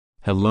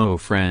Hello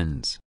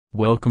friends,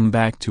 welcome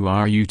back to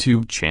our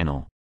YouTube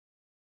channel.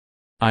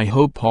 I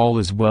hope all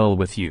is well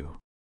with you.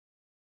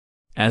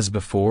 As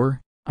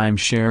before, I'm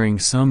sharing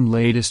some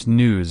latest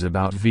news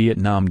about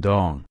Vietnam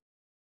Dong.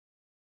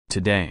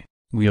 Today,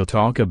 we'll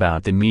talk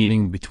about the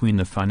meeting between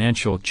the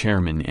financial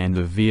chairman and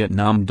the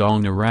Vietnam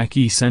Dong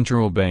Iraqi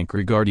Central Bank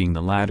regarding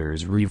the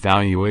latter's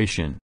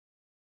revaluation.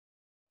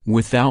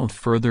 Without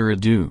further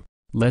ado,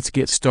 let's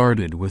get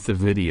started with the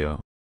video.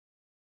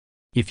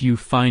 If you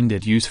find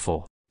it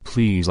useful,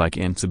 please like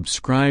and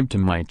subscribe to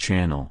my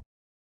channel.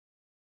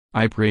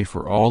 I pray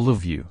for all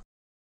of you.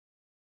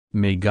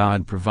 May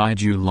God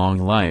provide you long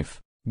life,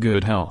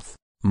 good health,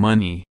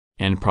 money,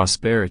 and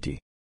prosperity.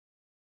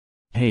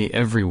 Hey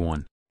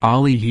everyone,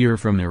 Ali here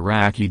from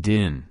Iraqi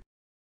Dinar.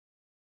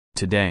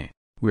 Today,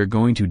 we're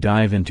going to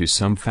dive into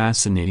some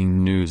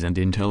fascinating news and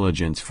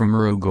intelligence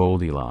from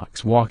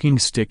Goldilocks walking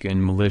stick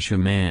and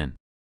militiaman.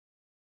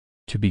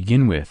 To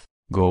begin with,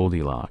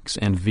 Goldilocks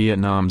and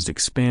Vietnam's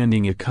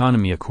expanding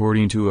economy.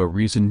 According to a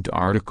recent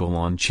article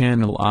on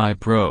Channel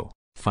Pro,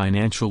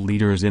 financial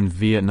leaders in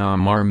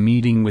Vietnam are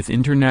meeting with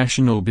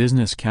international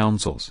business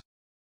councils.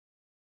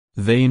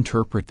 They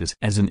interpret this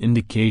as an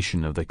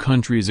indication of the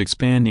country's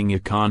expanding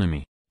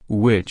economy,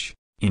 which,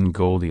 in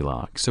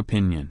Goldilocks'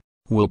 opinion,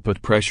 will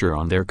put pressure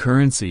on their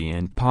currency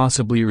and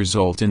possibly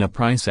result in a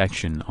price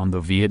action on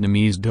the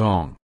Vietnamese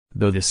dong,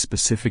 though the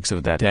specifics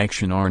of that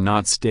action are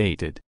not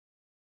stated.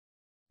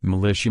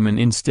 Militiamen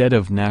instead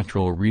of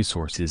natural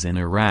resources in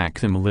Iraq.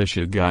 The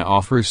militia guy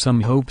offers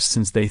some hopes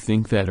since they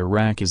think that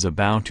Iraq is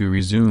about to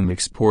resume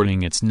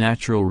exporting its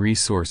natural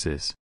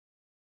resources.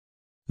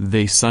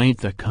 They cite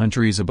the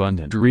country's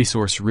abundant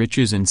resource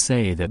riches and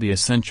say that the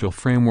essential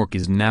framework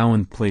is now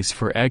in place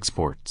for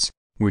exports,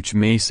 which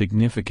may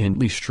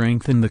significantly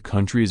strengthen the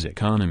country's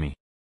economy.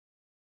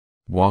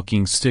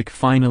 Walking Stick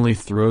finally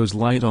throws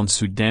light on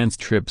Sudan's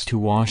trips to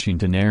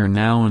Washington are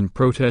now in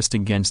protest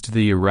against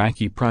the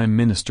Iraqi Prime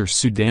Minister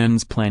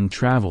Sudan's planned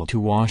travel to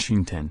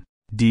Washington,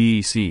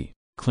 D.C.,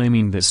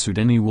 claiming that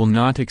Sudani will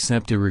not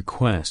accept a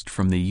request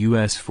from the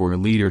U.S. for a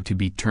leader to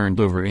be turned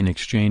over in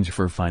exchange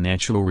for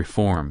financial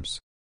reforms.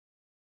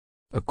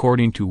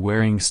 According to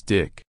Wearing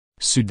Stick,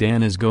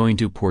 Sudan is going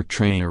to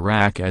portray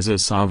Iraq as a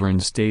sovereign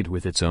state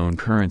with its own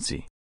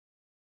currency.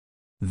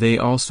 They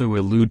also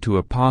allude to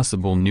a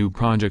possible new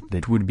project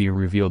that would be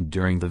revealed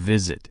during the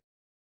visit,